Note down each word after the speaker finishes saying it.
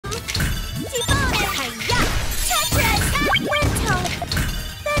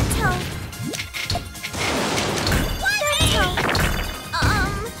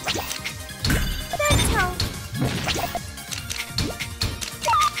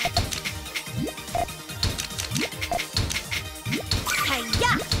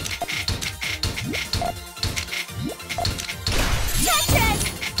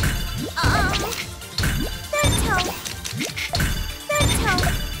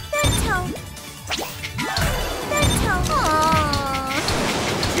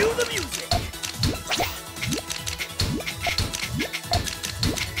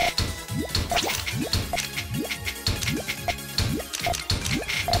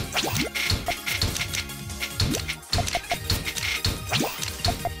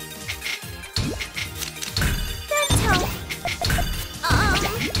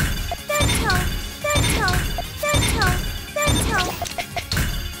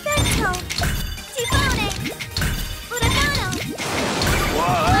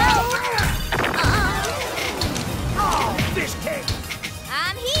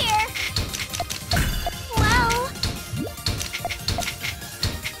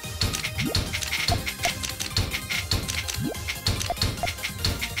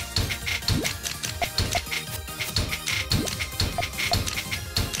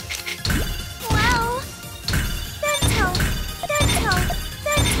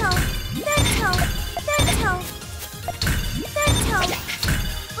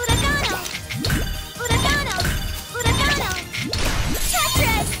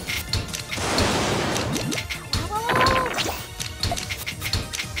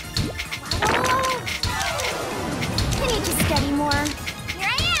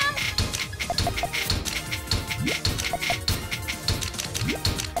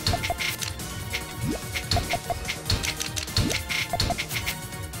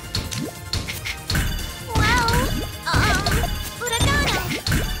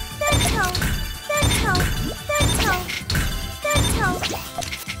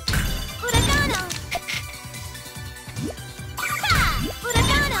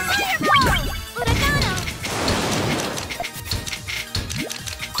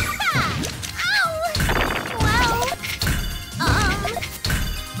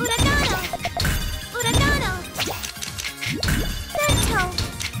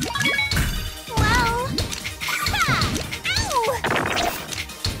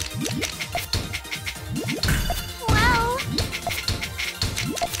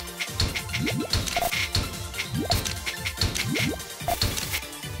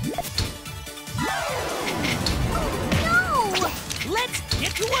No! Let's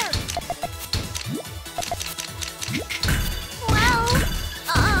get to work! Well,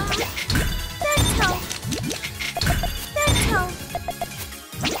 Bento. Bento.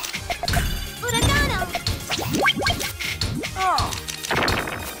 Uragano. Oh!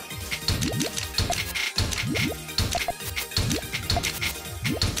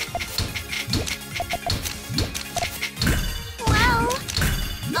 Well,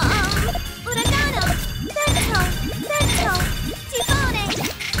 Uragano. Bento. Bento. Tifone.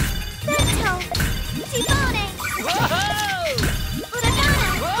 Bento. Tifone. Whoa! Uragano.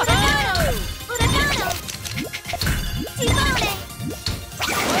 Whoa! Uragano. Tifone.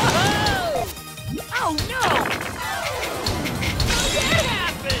 Whoa! Oh no! What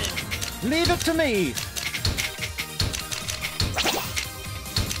happened? Leave it to me.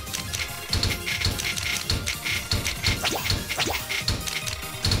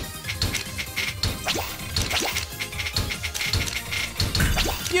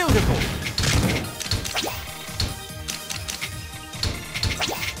 Beautiful.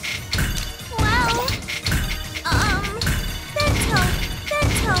 Well, Bento.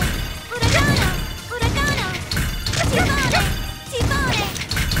 Bento. Uragano. Uragano. Tifone. Tifone.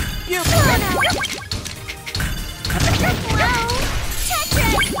 Beautiful. Well,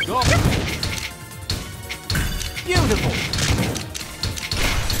 Tetris. Go. Beautiful.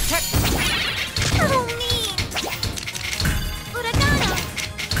 Oh, mean. Uragano.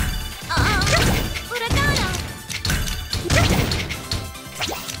 Uragano.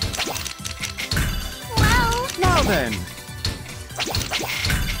 Well, Now then.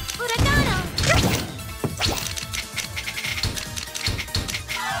 Uragano.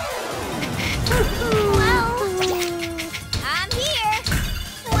 Well, I'm here.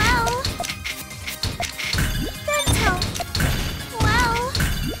 Well, Bento. Well,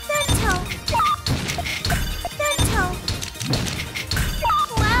 Bento. Bento.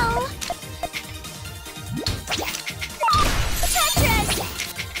 Well, Tetris.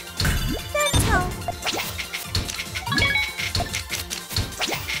 Bento.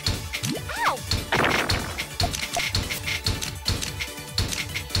 Ow!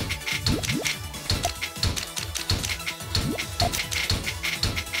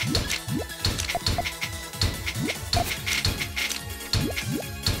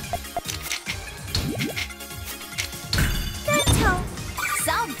 Bento.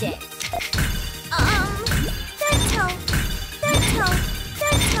 Solved it. Bento. Bento.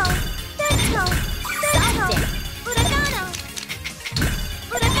 Bento. Bento. Solved it. Uragano.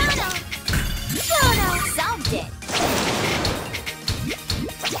 Uragano. Proto. Solved it.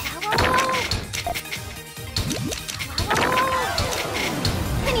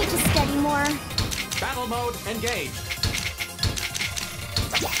 I need to study more. Battle mode engaged.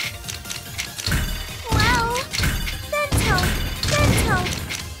 Well, Bento. Bento.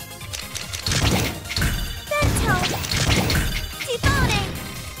 Bento. Tifone.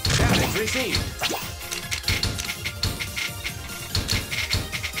 Damage received.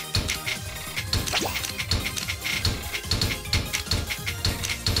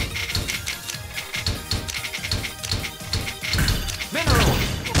 Mineral.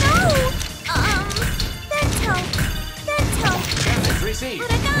 No! Bento. Bento. Damage received.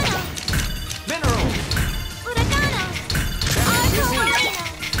 Uragano. Mineral. Uragano. Damage received. Arco.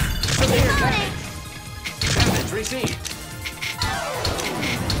 Severe Tifone. damage. Damage received.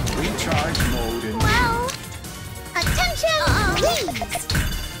 Recharge mode in. Well, attention, please.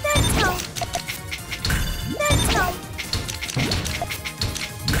 Bento. Bento.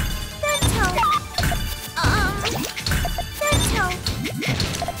 Bento. Bento.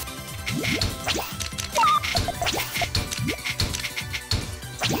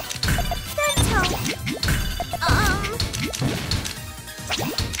 Bento.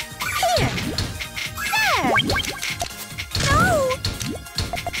 Here. There. No.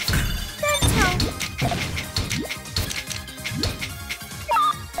 Bento.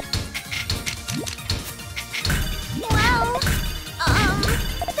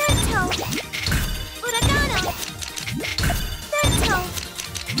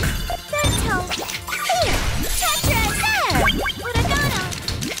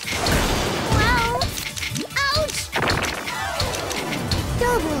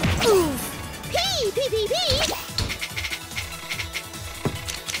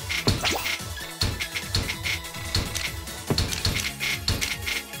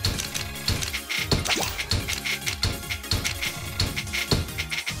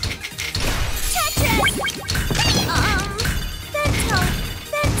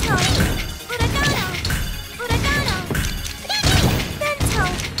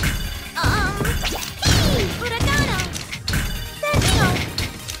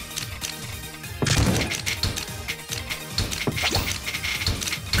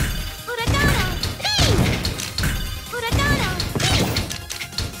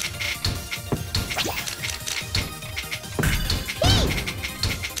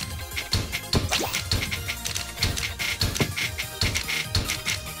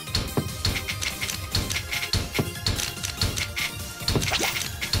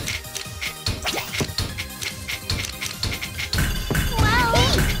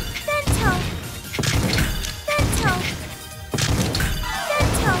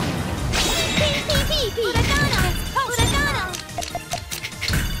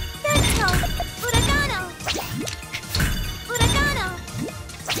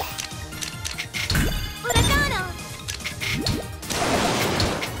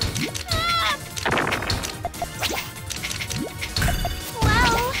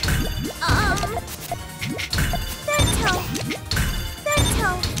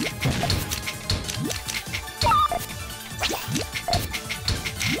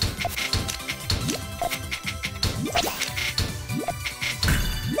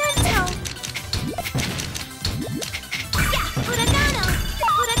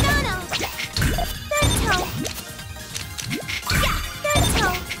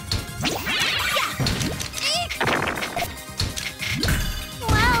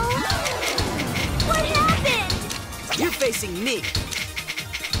 You're facing me.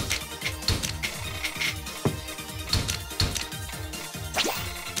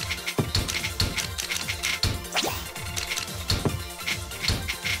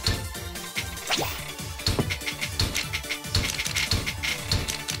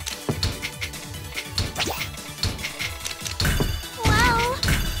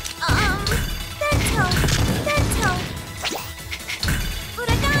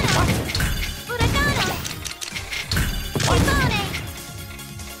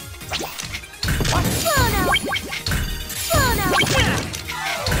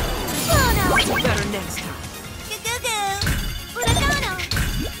 Better next time.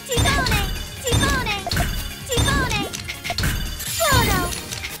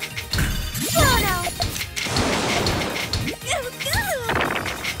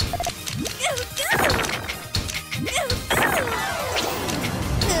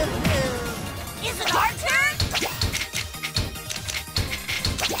 Is it our turn?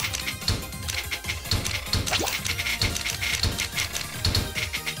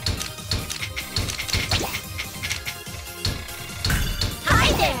 Hi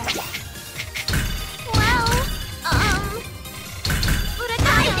there. Well,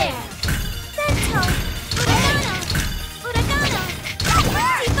 hi there. Bento, Furagano,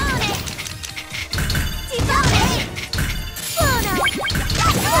 Tifone, Buono,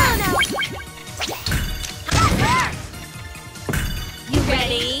 You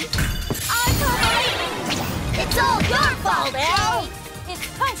ready? It's all your fault, eh? It's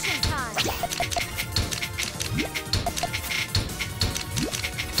potion time.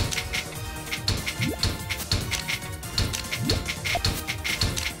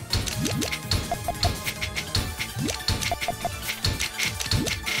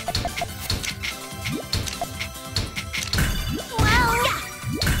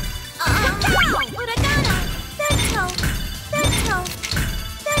 Furagano, Bento,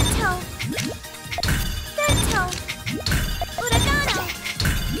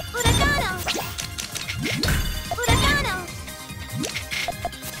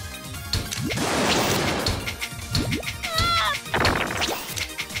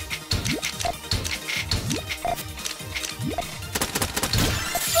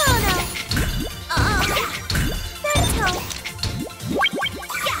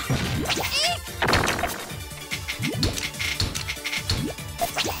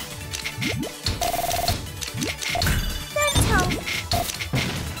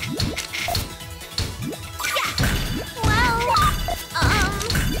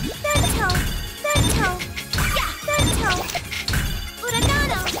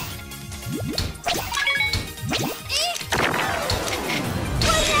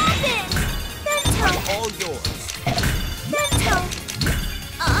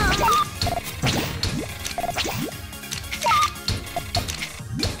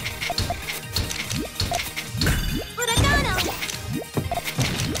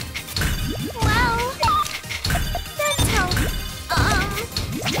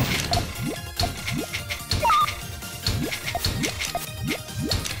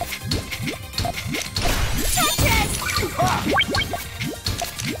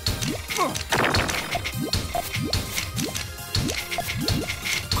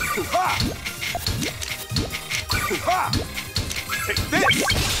 Take this!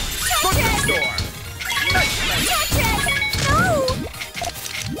 Thunderstorm! Nightmare! Tetris! No!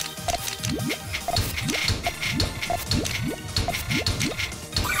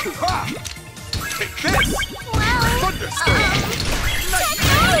 Ha! Take this! Well, Thunderstorm!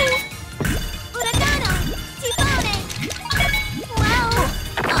 no! Furagano! Tifone! Well,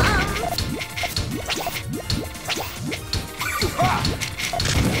 Ha!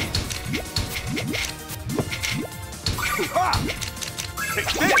 Ha!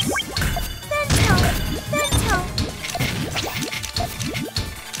 Take this! Bento!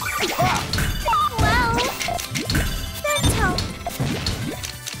 Ha! Well, Bento!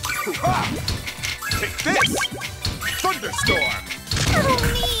 Ha! Take this! Thunderstorm! Oh,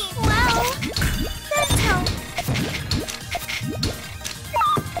 me! Well, Bento!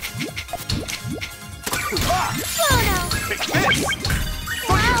 Ha! Buono! Take this!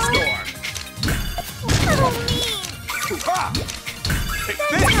 Thunderstorm! Oh, me! Ha! Take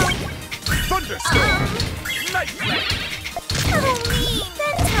this! Thunderstorm! Nightmare! Oh, me!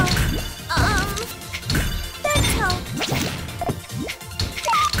 Bento! Bento!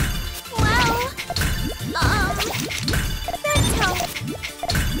 Well,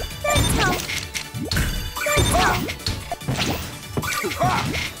 Bento! Ha!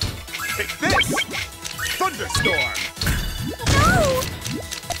 Take this! Thunderstorm! No!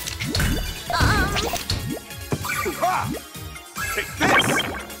 Ha! Take this!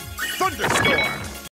 Thunderstorm!